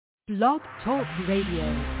Blog Talk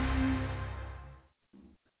Radio.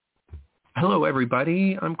 Hello,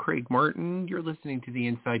 everybody. I'm Craig Martin. You're listening to The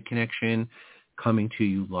Inside Connection, coming to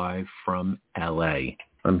you live from LA.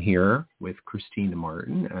 I'm here with Christina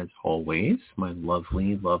Martin, as always, my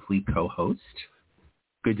lovely, lovely co-host.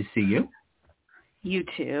 Good to see you. You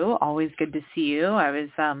too. Always good to see you. I was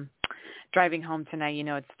driving home tonight. You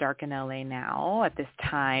know, it's dark in LA now at this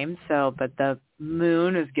time. But the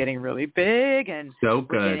moon is getting really big and so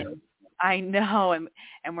good. I know, and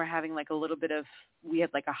we're having like a little bit of. We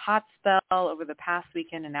had like a hot spell over the past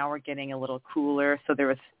weekend, and now we're getting a little cooler. So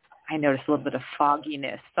I noticed a little bit of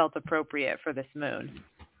fogginess. Felt appropriate for this moon.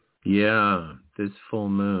 Yeah, this full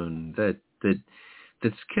moon that's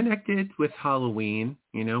connected with Halloween.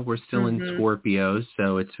 You know, we're still in Scorpio,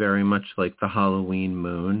 so it's very much like the Halloween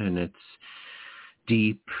moon, and it's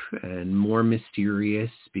deep and more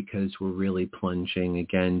mysterious because we're really plunging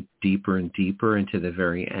again deeper and deeper into the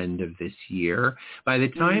very end of this year. By the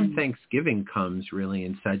time Thanksgiving comes, really,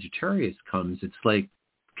 and Sagittarius comes, it's like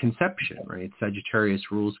conception, right?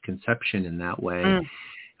 Sagittarius rules conception in that way.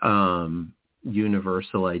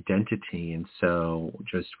 Universal identity. And so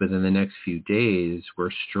just within the next few days,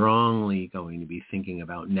 we're strongly going to be thinking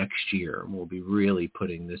about next year. And we'll be really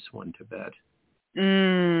putting this one to bed.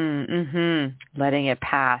 Letting it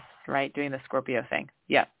pass, right? Doing the Scorpio thing.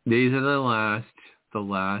 Yeah. These are the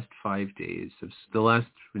last 5 days of the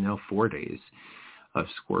last 4 days of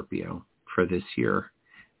Scorpio for this year.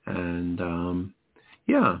 And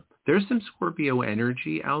there's some Scorpio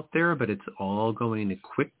energy out there, but it's all going to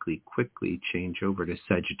quickly change over to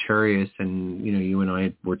Sagittarius. And, you and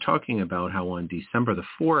I were talking about how on December the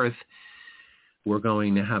 4th, we're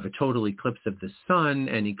going to have a total eclipse of the sun,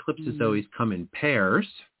 and eclipses always come in pairs.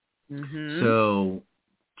 So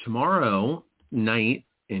tomorrow night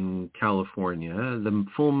in California, the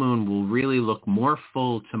full moon will really look more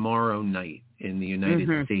full tomorrow night in the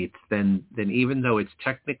United States than even though it's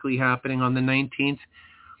technically happening on the 19th.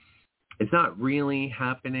 It's not really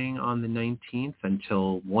happening on the 19th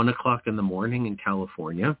until 1 o'clock in the morning in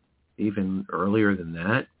California, even earlier than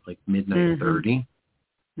that, like midnight 30.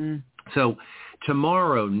 So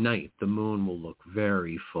tomorrow night, the moon will look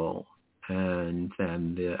very full, and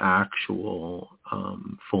then the actual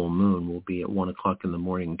full moon will be at 1 o'clock in the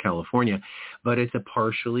morning in California, but it's a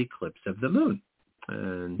partial eclipse of the moon.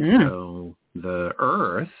 And so the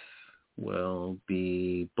Earth will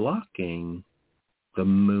be blocking the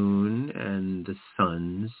moon and the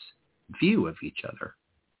sun's view of each other.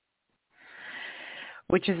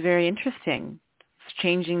 Which is very interesting. It's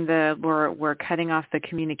changing we're cutting off the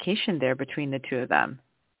communication there between the two of them.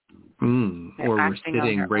 Or we're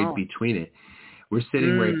sitting right between it. We're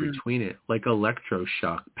sitting right between it, like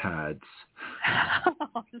electroshock pads.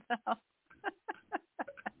 Oh, no.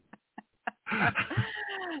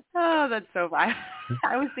 Oh, that's so funny.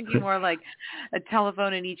 I was thinking more like a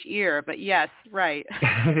telephone in each ear, but yes, right.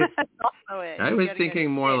 That's also it. I was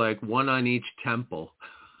thinking more like one on each temple.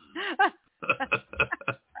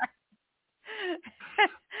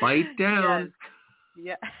 Bite down.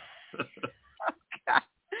 Yes. Yeah. Oh, God.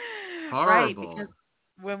 Horrible. Right,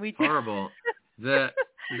 when we horrible.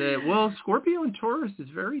 Scorpio and Taurus is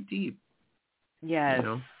very deep. Yes.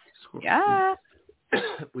 Scorpio. Yeah.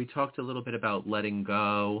 We talked a little bit about letting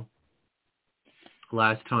go.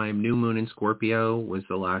 Last time, New Moon in Scorpio was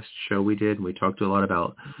the last show we did. We talked a lot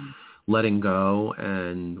about letting go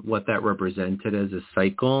and what that represented as a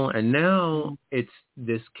cycle. And now it's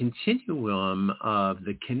this continuum of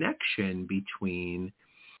the connection between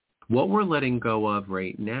what we're letting go of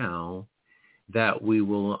right now that we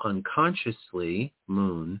will unconsciously,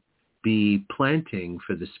 moon, be planting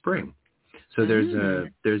for the spring. So there's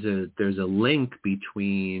a link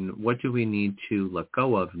between what do we need to let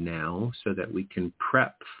go of now so that we can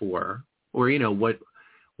prep for, or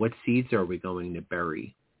what seeds are we going to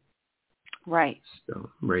bury? Right. So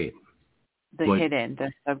right. Hidden,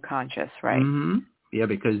 the subconscious, right? Yeah,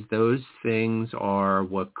 because those things are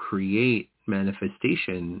what create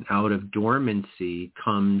manifestation. Out of dormancy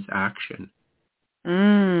comes action.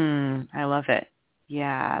 I love it.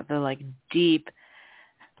 Yeah, the deep.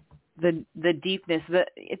 The deepness,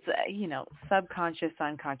 it's subconscious,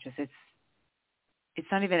 unconscious. It's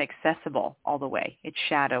not even accessible all the way. It's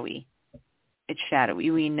shadowy.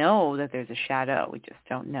 We know that there's a shadow. We just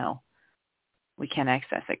don't know. We can't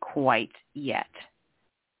access it quite yet.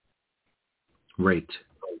 Right.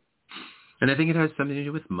 And I think it has something to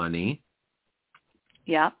do with money.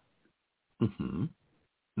 Yeah.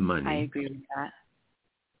 Money. I agree with that.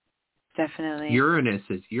 Definitely. Uranus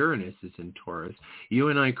is in Taurus. You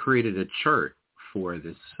and I created a chart for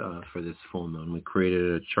this full moon. We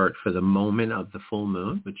created a chart for the moment of the full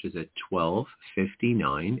moon, which is at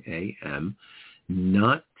 12:59 a.m.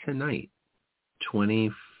 Not tonight,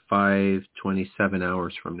 27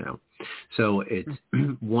 hours from now. So it's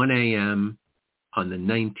 1 a.m. on the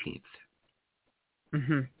 19th.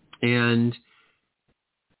 Mm-hmm. And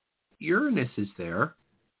Uranus is there.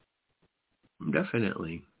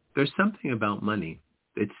 Definitely. There's something about money.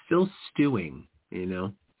 It's still stewing, you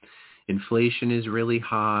know. Inflation is really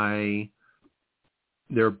high.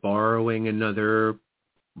 They're borrowing another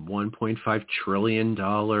 $1.5 trillion.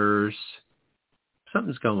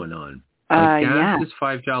 Something's going on. Like gas is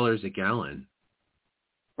 $5 a gallon.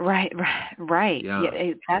 Right.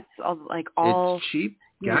 Yeah. That's all. It's cheap.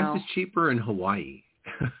 Gas is cheaper in Hawaii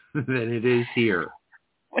than it is here.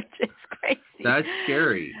 Which is crazy. That's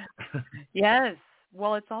scary. Yes.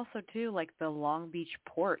 Well, it's also too like the Long Beach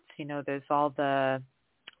ports. You know, there's all the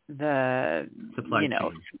supply chain.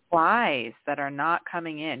 Supplies that are not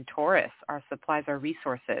coming in. Taurus, our supplies, our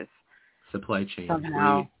resources. Supply chain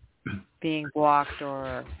somehow being blocked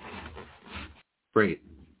or. Right.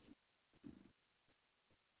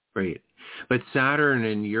 But Saturn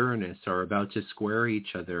and Uranus are about to square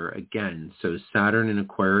each other again. So Saturn in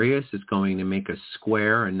Aquarius is going to make a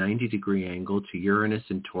square, a 90-degree angle to Uranus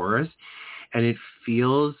and Taurus. And it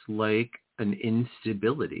feels like an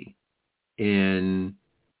instability in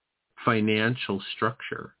financial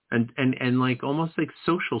structure and like almost like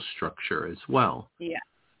social structure as well. Yeah.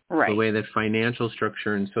 Right. The way that financial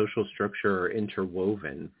structure and social structure are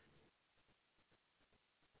interwoven.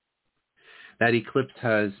 That eclipse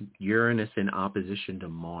has Uranus in opposition to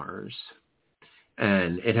Mars.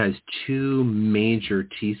 And it has two major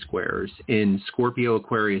T-squares in Scorpio,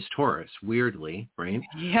 Aquarius, Taurus. Weirdly, right?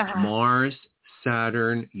 Yeah. Mars,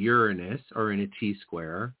 Saturn, Uranus are in a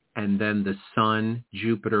T-square. And then the Sun,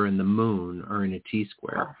 Jupiter, and the Moon are in a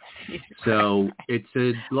T-square. Oh, so it's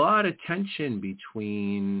a lot of tension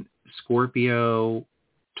between Scorpio,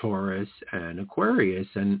 Taurus, and Aquarius.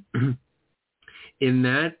 And in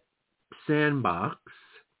that sandbox,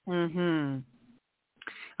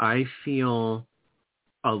 I feel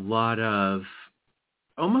a lot of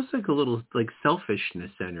almost like a little like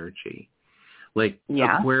selfishness energy, like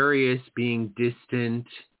Aquarius being distant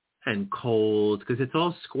and cold because it's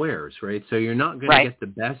all squares, right? So you're not going to get the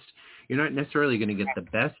best. You're not necessarily going to get the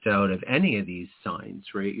best out of any of these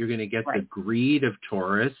signs, right? You're going to get the greed of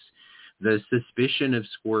Taurus, the suspicion of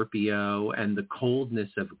Scorpio, and the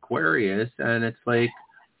coldness of Aquarius, and it's like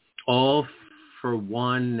all for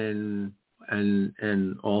one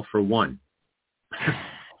and all for one.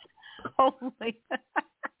 Holy.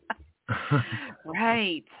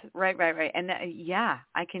 Right. And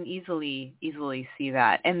I can easily see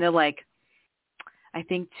that. And the I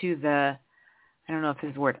think to the, I don't know if this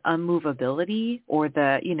is the word, unmovability or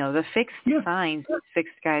the fixed signs,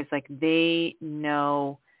 fixed guys, like they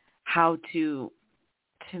know how to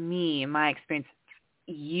me, in my experience,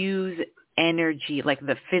 use energy, like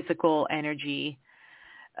the physical energy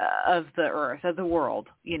of the earth, of the world.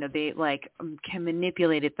 They can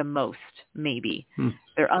manipulate it the most, maybe.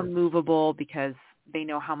 They're unmovable because they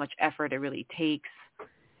know how much effort it really takes.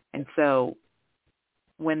 And so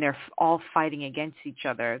when they're all fighting against each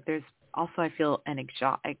other, there's also, I feel, an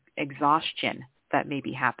exhaustion that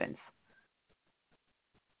maybe happens.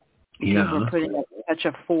 Because we're putting such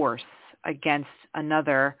a force against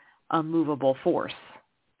another unmovable force,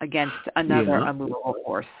 against another unmovable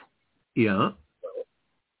force. Yeah.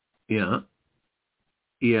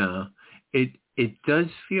 It does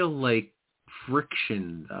feel like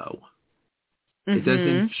friction, though. It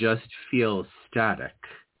doesn't just feel static.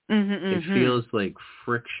 It feels like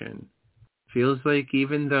friction. Feels like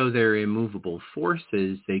even though they're immovable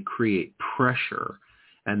forces, they create pressure,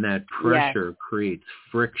 and that pressure creates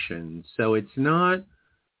friction. So it's not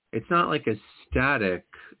like a static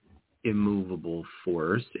immovable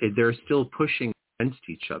force. They're still pushing against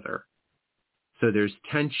each other. So there's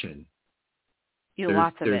tension.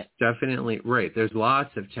 There's definitely there's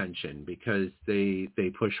lots of tension because they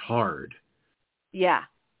push hard. Yeah.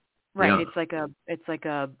 Right. Yeah. It's like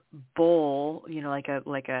a bull, like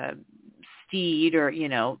a steed or,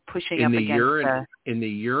 pushing up against in the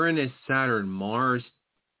Uranus Saturn Mars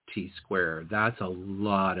T-square, that's a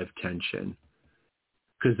lot of tension.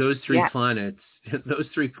 Because those three planets,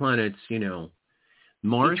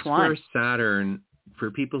 Mars square Saturn,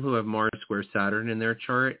 for people who have Mars square Saturn in their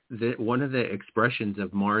chart, one of the expressions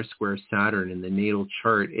of Mars square Saturn in the natal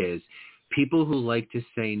chart is people who like to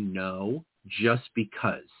say no just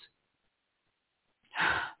because.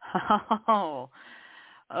 Oh.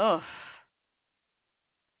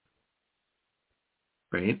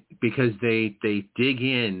 right? Because they dig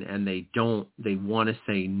in and they want to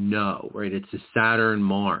say no, right? It's a Saturn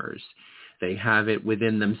Mars. They have it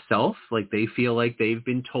within themselves, like they feel like they've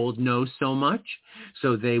been told no so much,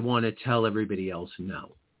 so they want to tell everybody else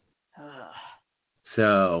no. Ugh.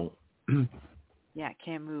 So, yeah,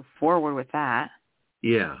 can't move forward with that.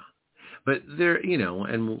 yeah. But there,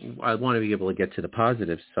 and I want to be able to get to the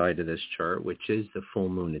positive side of this chart, which is the full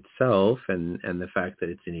moon itself and the fact that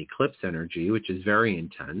it's an eclipse energy, which is very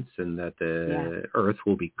intense, and that the Earth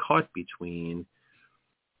will be caught between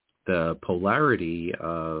the polarity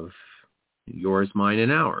of yours, mine,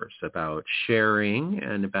 and ours, about sharing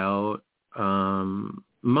and about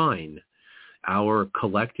mine, our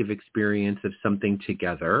collective experience of something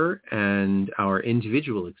together and our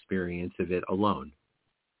individual experience of it alone.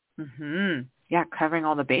 Mm-hmm. Yeah, covering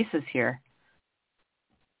all the bases here.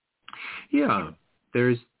 Yeah,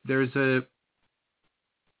 there's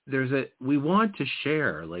we want to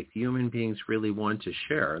share, like human beings really want to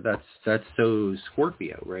share. That's so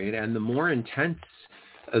Scorpio, right? And the more intense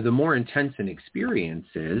an experience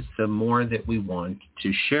is, the more that we want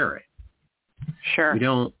to share it. Sure.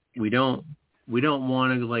 We don't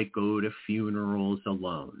want to like go to funerals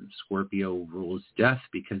alone. Scorpio rules death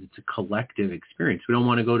because it's a collective experience. We don't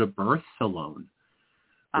want to go to births alone,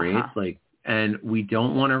 right? Uh-huh. Like, and we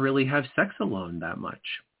don't want to really have sex alone that much.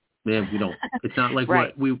 Yeah, we don't. It's not like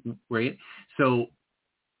right. right? So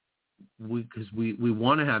because we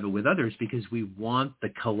want to have it with others because we want the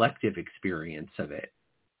collective experience of it.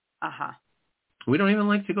 Uh-huh. We don't even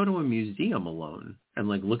like to go to a museum alone and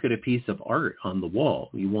like look at a piece of art on the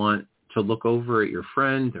wall. You want to look over at your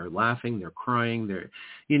friend. They're laughing, they're crying,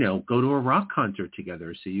 go to a rock concert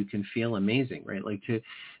together so you can feel amazing, right? Like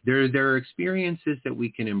there are experiences that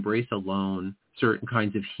we can embrace alone, certain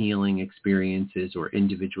kinds of healing experiences or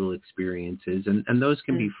individual experiences, and those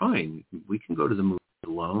can be fine. We can go to the movie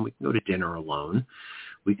alone. We can go to dinner alone.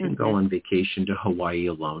 We can go on vacation to Hawaii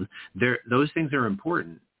alone. Those things are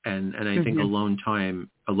important. And I think alone time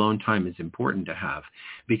is important to have,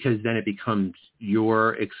 because then it becomes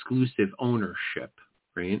your exclusive ownership,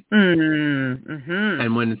 right? Mm-hmm.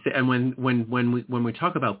 And when we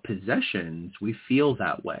talk about possessions, we feel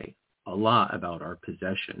that way a lot about our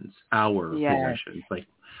possessions, possessions, like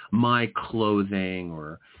my clothing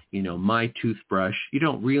or my toothbrush. You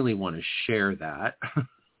don't really want to share that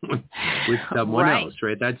with someone else,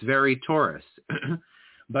 right? That's very Taurus,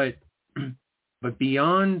 But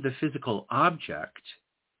beyond the physical object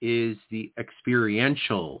is the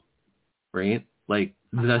experiential, right? Like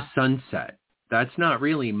the sunset. That's not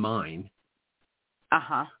really mine.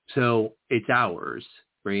 Uh-huh. So it's ours,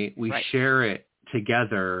 right? We share it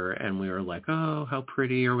together and we are like, oh, how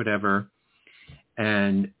pretty or whatever.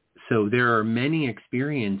 And so there are many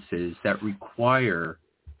experiences that require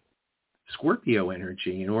Scorpio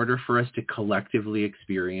energy in order for us to collectively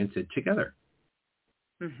experience it together.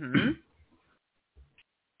 Mm-hmm.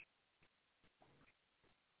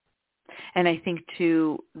 And I think,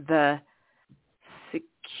 too, the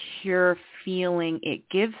secure feeling it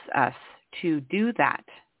gives us to do that.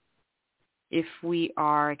 If we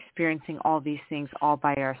are experiencing all these things all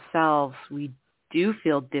by ourselves, we do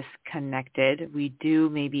feel disconnected. We do,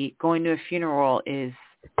 maybe going to a funeral is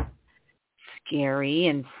scary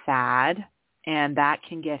and sad, and that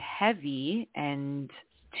can get heavy and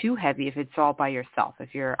too heavy if it's all by yourself,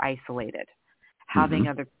 if you're isolated. Having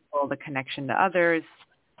other people, the connection to others,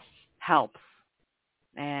 helps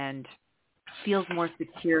and feels more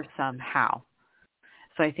secure somehow.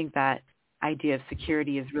 So I think that idea of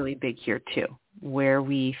security is really big here too, where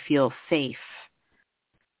we feel safe.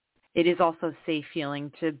 It is also a safe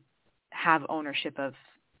feeling to have ownership of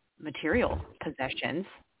material possessions.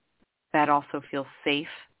 That also feels safe.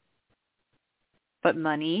 But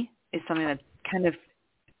money is something that kind of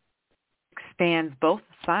expands both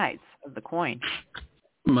sides of the coin.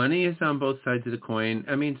 Money is on both sides of the coin.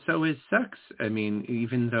 I mean, so is sex. I mean,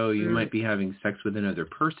 even though you might be having sex with another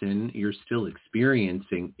person, you're still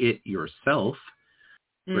experiencing it yourself,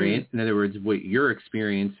 right? In other words, what you're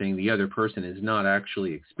experiencing, the other person is not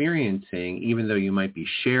actually experiencing, even though you might be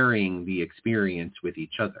sharing the experience with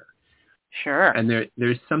each other. Sure. And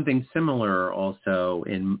there's something similar also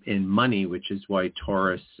in money, which is why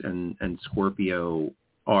Taurus and Scorpio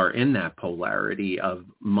are in that polarity of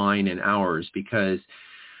mine and ours, because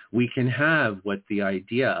we can have what the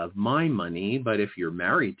idea of my money, but if you're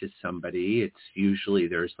married to somebody, it's usually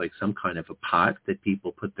there's like some kind of a pot that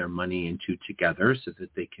people put their money into together so that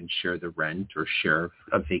they can share the rent or share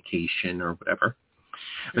a vacation or whatever.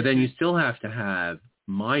 But then you still have to have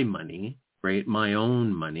my money, right? My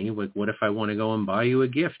own money. What if I want to go and buy you a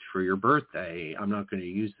gift for your birthday? I'm not going to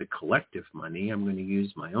use the collective money. I'm going to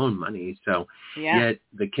use my own money. So yet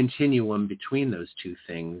the continuum between those two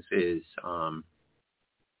things is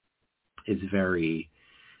very,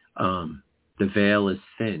 the veil is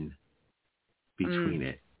thin between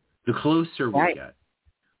it. The closer we get,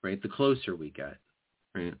 right? The closer we get,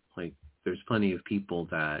 right? Like there's plenty of people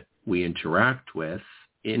that we interact with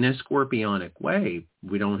in a scorpionic way.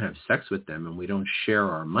 We don't have sex with them and we don't share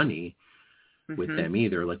our money with them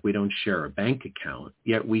either. Like we don't share a bank account,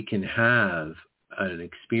 yet we can have an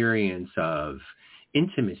experience of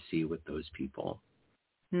intimacy with those people.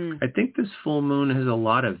 I think this full moon has a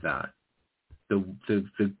lot of that.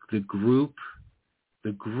 The group,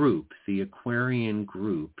 the Aquarian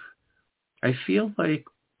group, I feel like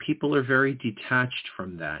people are very detached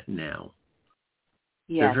from that now.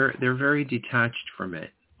 Yes. They're very detached from it,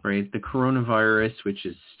 right? The coronavirus, which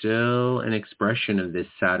is still an expression of this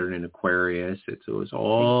Saturn in Aquarius, it goes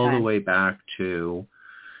all the way back to,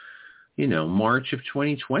 March of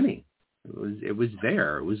 2020. It was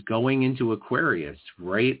there. It was going into Aquarius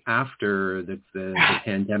right after the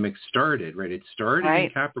pandemic started, right? It started in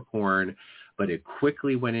Capricorn, but it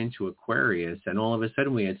quickly went into Aquarius, and all of a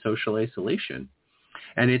sudden we had social isolation.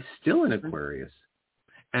 And it's still in Aquarius.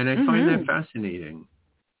 And I find that fascinating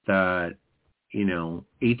that,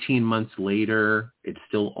 18 months later, it's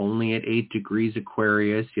still only at 8 degrees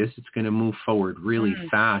Aquarius. Yes, it's going to move forward really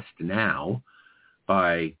fast now.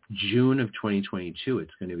 By June of 2022,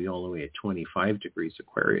 it's going to be all the way at 25 degrees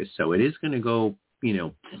Aquarius. So it is going to go,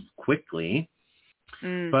 quickly.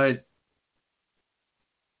 But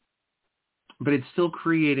it's still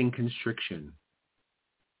creating constriction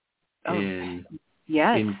in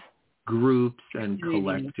groups and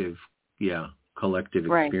collective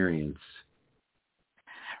experience.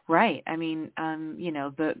 Right. I mean,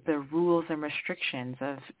 the rules and restrictions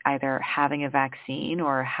of either having a vaccine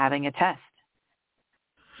or having a test,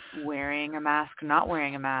 wearing a mask, not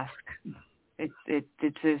wearing a mask. It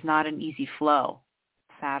is not an easy flow.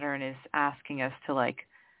 Saturn is asking us to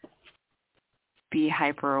be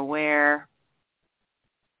hyper aware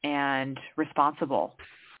and responsible.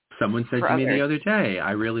 Someone said to me the other day,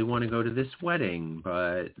 I really want to go to this wedding,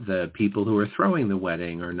 but the people who are throwing the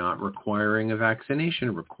wedding are not requiring a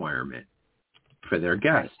vaccination requirement for their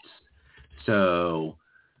guests. So,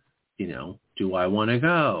 do I want to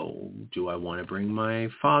go? Do I want to bring my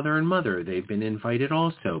father and mother? They've been invited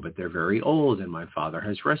also, but they're very old and my father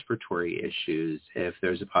has respiratory issues. If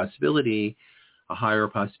there's a higher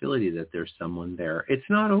possibility that there's someone there, it's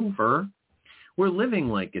not over. We're living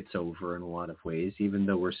like it's over in a lot of ways, even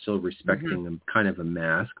though we're still respecting kind of a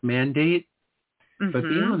mask mandate. But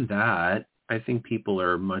beyond that, I think people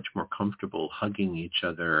are much more comfortable hugging each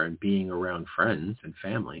other and being around friends and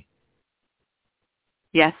family.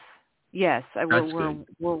 Yes. We're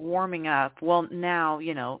warming up. Well, now,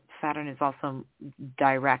 Saturn is also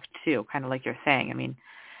direct too, kind of like you're saying. I mean,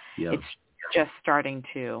 it's just starting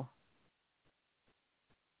to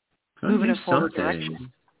move in a forward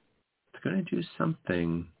direction. It's going to do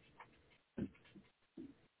something.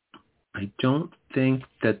 I don't think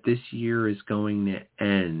that this year is going to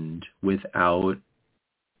end without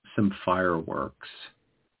some fireworks.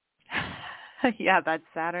 Yeah, that's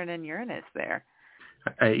Saturn and Uranus there.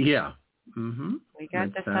 We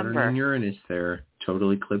got that's December. Saturn and Uranus there.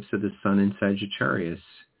 Total eclipse of the sun in Sagittarius.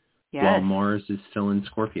 Yes. While Mars is still in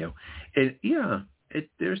Scorpio.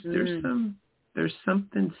 There's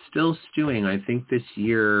something still stewing. I think this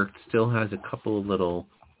year still has a couple of little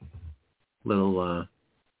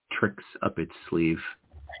tricks up its sleeve.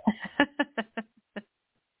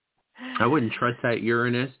 I wouldn't trust that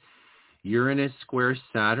Uranus. Uranus square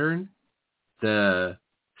Saturn, the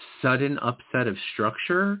sudden upset of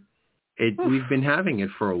structure. We've been having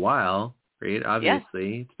it for a while, right?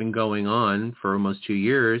 Obviously, it's been going on for almost 2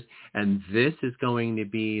 years, and this is going to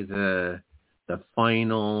be the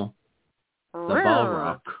final. The ball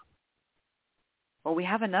rock. Well, we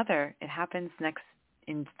have another. It happens next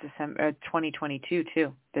in December 2022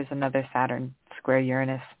 too. There's another Saturn square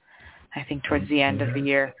Uranus. I think towards the end of the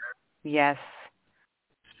year. Yes.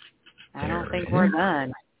 I don't think we're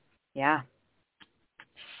done. Yeah.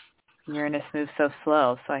 Uranus moves so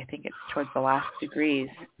slow, so I think it's towards the last degrees.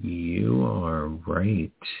 You are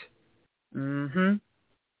right.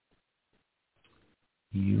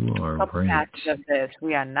 You are right. Patches of this.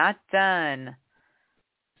 We are not done.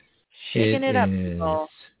 Shaking it up, people.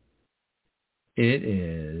 It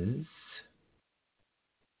is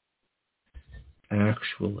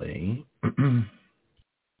actually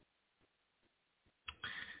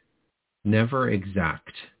never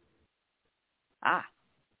exact.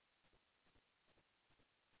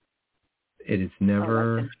 It is Oh, that's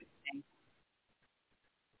never, interesting.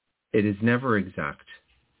 it is never exact.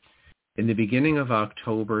 In the beginning of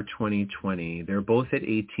October 2020, they're both at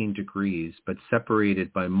 18 degrees, but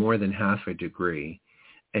separated by more than half a degree.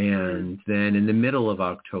 And then in the middle of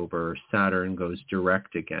October, Saturn goes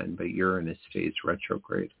direct again, but Uranus stays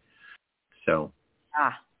retrograde. So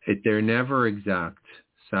they're never exact.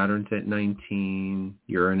 Saturn's at 19,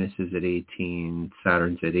 Uranus is at 18,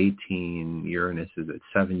 Saturn's at 18, Uranus is at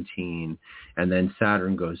 17, and then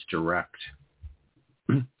Saturn goes direct.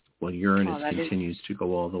 Well, Uranus continues to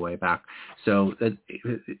go all the way back. So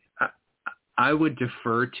I would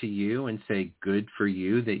defer to you and say good for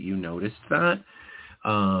you that you noticed that.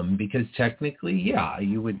 Because technically, yeah,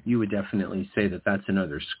 you would definitely say that that's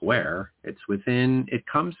another square. It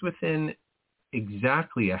comes within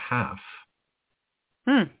exactly a half.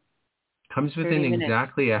 Comes within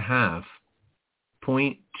exactly a half,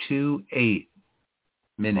 0.28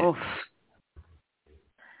 minutes. Oof.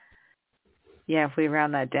 Yeah, if we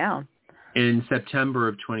round that down. In September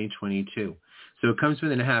of 2022. So it comes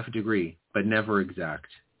within a half a degree, but never exact.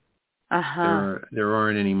 There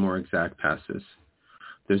aren't any more exact passes.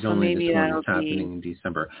 There's only this one that's happening in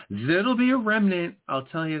December. That'll be a remnant. I'll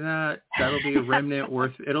tell you that. That'll be a remnant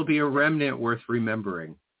it'll be a remnant worth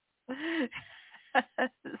remembering.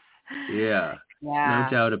 Yeah. No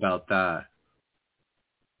doubt about that.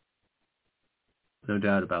 No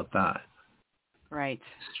doubt about that. Right.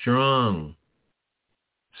 Strong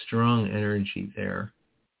energy there.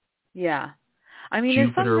 Yeah. I mean,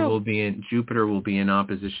 Jupiter will be in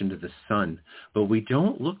opposition to the sun, but we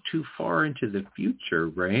don't look too far into the future,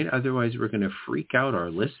 right? Otherwise, we're going to freak out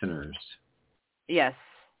our listeners. Yes,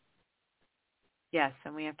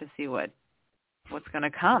 and we have to see what's going to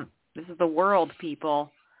come. This is the world,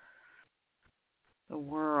 people. The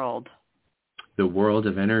world. The world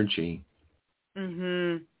of energy.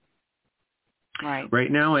 Right. Right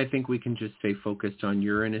now, I think we can just stay focused on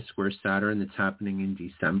Uranus square Saturn that's happening in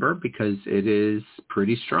December because it is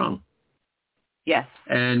pretty strong. Yes.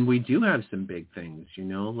 And we do have some big things,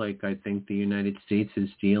 like I think the United States is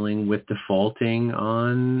dealing with defaulting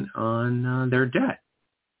on their debt.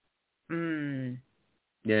 And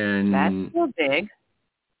that's still big.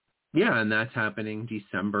 Yeah, and that's happening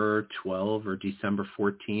December 12 or December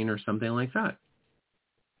 14 or something like that.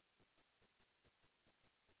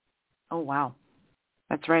 Oh, wow.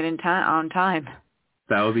 That's right on time.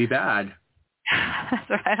 That would be bad. That's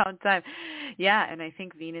right on time. Yeah, and I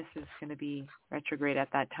think Venus is going to be retrograde at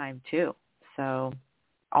that time too. So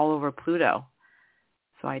all over Pluto.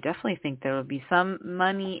 So I definitely think there will be some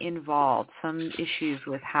money involved, some issues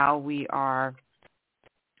with how we are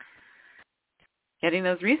getting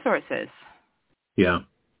those resources. Yeah.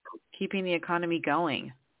 Keeping the economy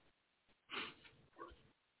going.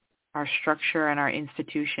 Our structure and our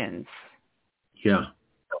institutions. Yeah.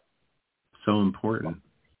 So important.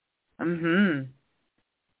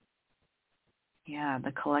 Yeah,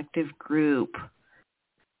 the collective group.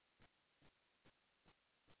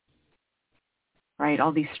 Right,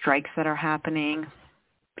 all these strikes that are happening,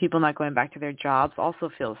 people not going back to their jobs also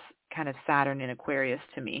feels kind of Saturn in Aquarius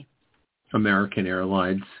to me. American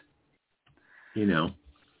Airlines,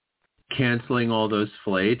 canceling all those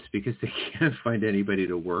flights because they can't find anybody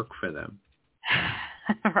to work for them.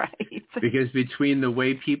 Right. Because between the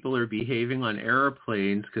way people are behaving on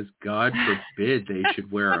airplanes, because God forbid they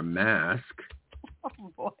should wear a mask.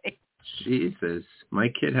 Oh, boy. Jesus. My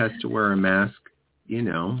kid has to wear a mask,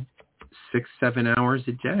 6-7 hours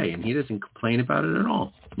a day, and he doesn't complain about it at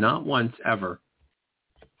all. Not once, ever.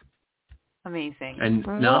 Amazing. And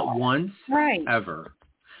not once, right. ever.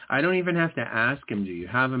 I don't even have to ask him, do you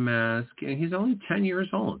have a mask? And he's only 10 years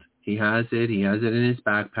old. He has it. He has it in his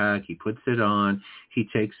backpack. He puts it on. He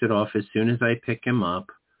takes it off as soon as I pick him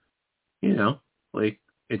up.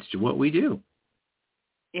 It's what we do.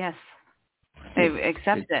 Yes. They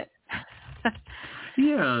accept it.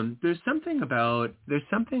 Yeah. There's something about,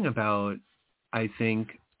 I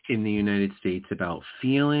think, in the United States about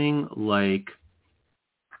feeling like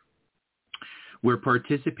we're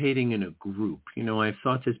participating in a group. I've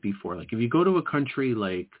thought this before. Like if you go to a country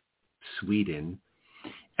like Sweden,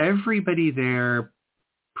 everybody there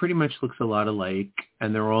pretty much looks a lot alike,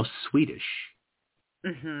 and they're all Swedish.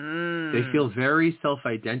 They feel very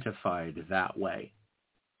self-identified that way.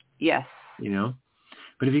 Yes.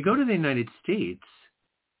 But if you go to the United States,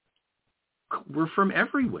 we're from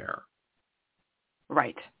everywhere.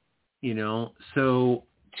 Right. So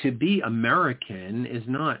to be American is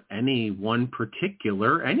not any one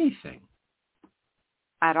particular anything.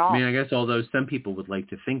 At all. I mean, I guess although some people would like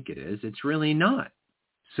to think it is, it's really not.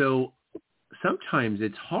 So sometimes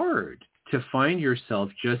it's hard to find yourself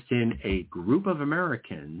just in a group of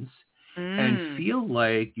Americans and feel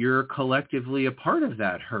like you're collectively a part of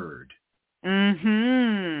that herd.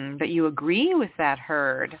 That you agree with that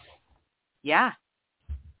herd. Yeah.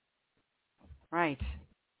 Right.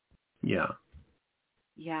 Yeah.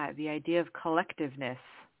 Yeah, the idea of collectiveness.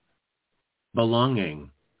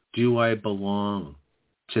 Belonging. Do I belong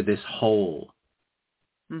to this whole?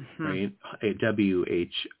 Right?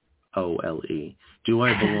 WHOLE. Do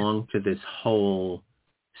I belong to this whole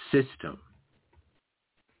system?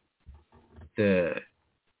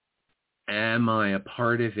 Am I a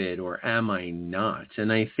part of it or am I not?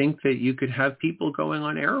 And I think that you could have people going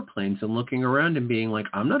on airplanes and looking around and being like,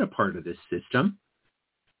 I'm not a part of this system.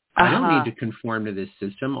 I don't need to conform to this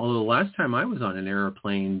system. Although the last time I was on an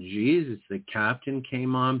airplane, Jesus, the captain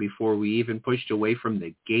came on before we even pushed away from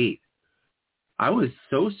the gate. I was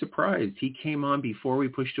so surprised he came on before we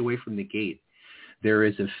pushed away from the gate. There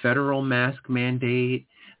is a federal mask mandate.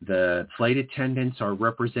 The flight attendants are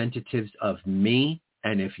representatives of me.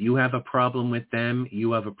 And if you have a problem with them,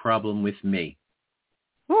 you have a problem with me.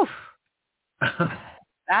 Oof.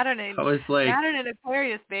 Saturn and Saturn and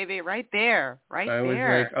Aquarius, baby, right there, I was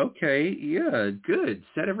like, okay, yeah, good.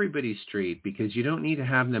 Set everybody straight, because you don't need to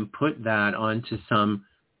have them put that onto some,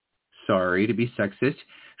 sorry to be sexist,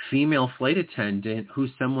 female flight attendant who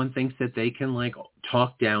someone thinks that they can like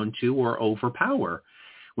talk down to or overpower.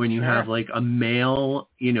 When you have like a male,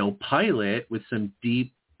 pilot with some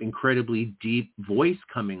incredibly deep voice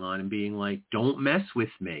coming on and being like, don't mess with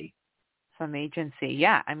me. Some agency.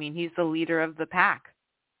 Yeah. I mean, he's the leader of the pack.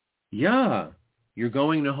 Yeah. You're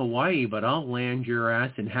going to Hawaii, but I'll land your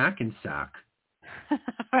ass in Hackensack.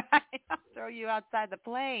 I'll throw you outside the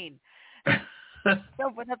plane.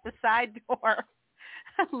 Open up the side door.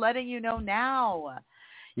 Letting you know now.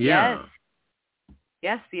 Yeah.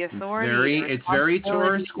 Yes, the authority. It's very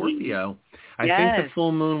Taurus Scorpio. I think the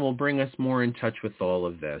full moon will bring us more in touch with all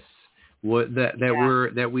of this. We're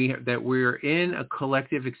in a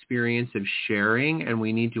collective experience of sharing, and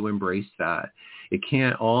we need to embrace that. It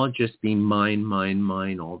can't all just be mine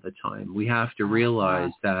all the time. We have to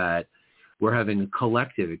realize that we're having a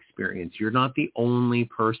collective experience. You're not the only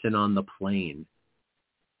person on the plane.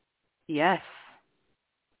 Yes.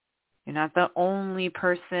 You're not the only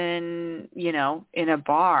person, in a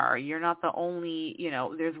bar. You're not the only,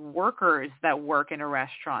 there's workers that work in a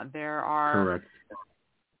restaurant. There are. Correct.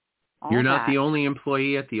 You're not the only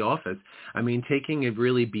employee at the office. I mean, taking it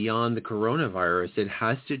really beyond the coronavirus, it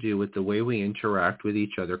has to do with the way we interact with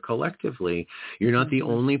each other collectively. You're not the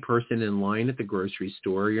only person in line at the grocery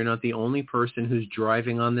store. You're not the only person who's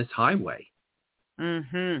driving on this highway.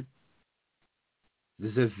 This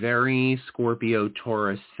is a very Scorpio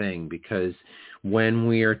Taurus thing, because when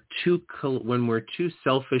we're too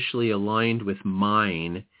selfishly aligned with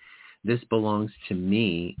mine, this belongs to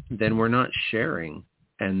me, then we're not sharing.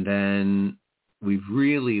 And then we've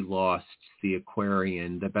really lost the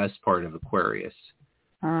Aquarian, the best part of Aquarius.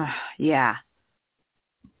 Yeah.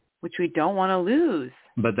 Which we don't want to lose.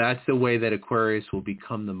 But that's the way that Aquarius will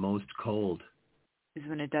become the most cold. Is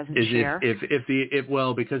when it doesn't share?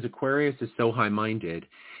 Because Aquarius is so high-minded,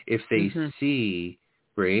 if they see,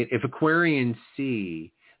 right, if Aquarians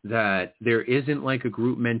see that there isn't like a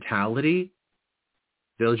group mentality,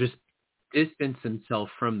 they'll just distance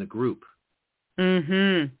themselves from the group.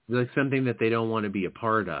 Like something that they don't want to be a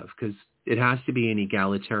part of, because it has to be an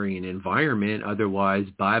egalitarian environment. Otherwise,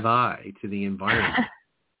 bye-bye to the environment.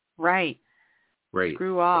 Right.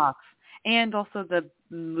 Screw off. And also the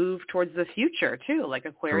move towards the future, too. Like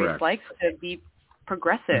Aquarius likes to be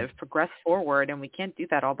progressive, progress forward, and we can't do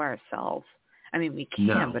that all by ourselves. I mean, we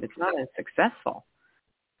can, but it's not as successful.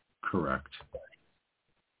 Correct.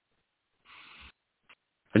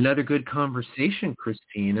 Another good conversation,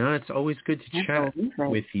 Christina. It's always good to chat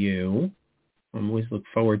with you. I always look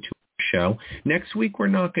forward to our show. Next week, we're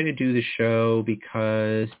not going to do the show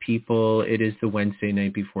because it is the Wednesday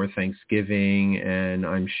night before Thanksgiving, and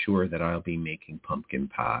I'm sure that I'll be making pumpkin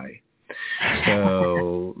pie.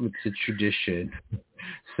 So it's a tradition.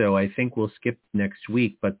 So I think we'll skip next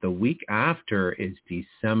week, but the week after is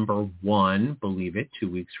December 1, believe it,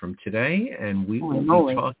 2 weeks from today, and we will be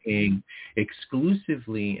talking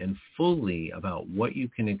exclusively and fully about what you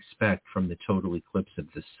can expect from the total eclipse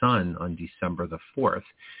of the sun on December the 4th.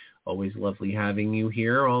 Always lovely having you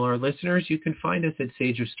here, all our listeners. You can find us at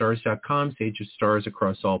sageofstars.com, Sage of Stars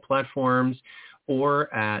across all platforms,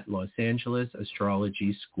 or at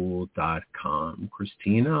LosAngelesAstrologySchool.com.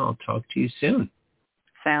 Christina, I'll talk to you soon.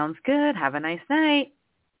 Sounds good. Have a nice night.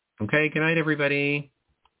 Okay, good night, everybody.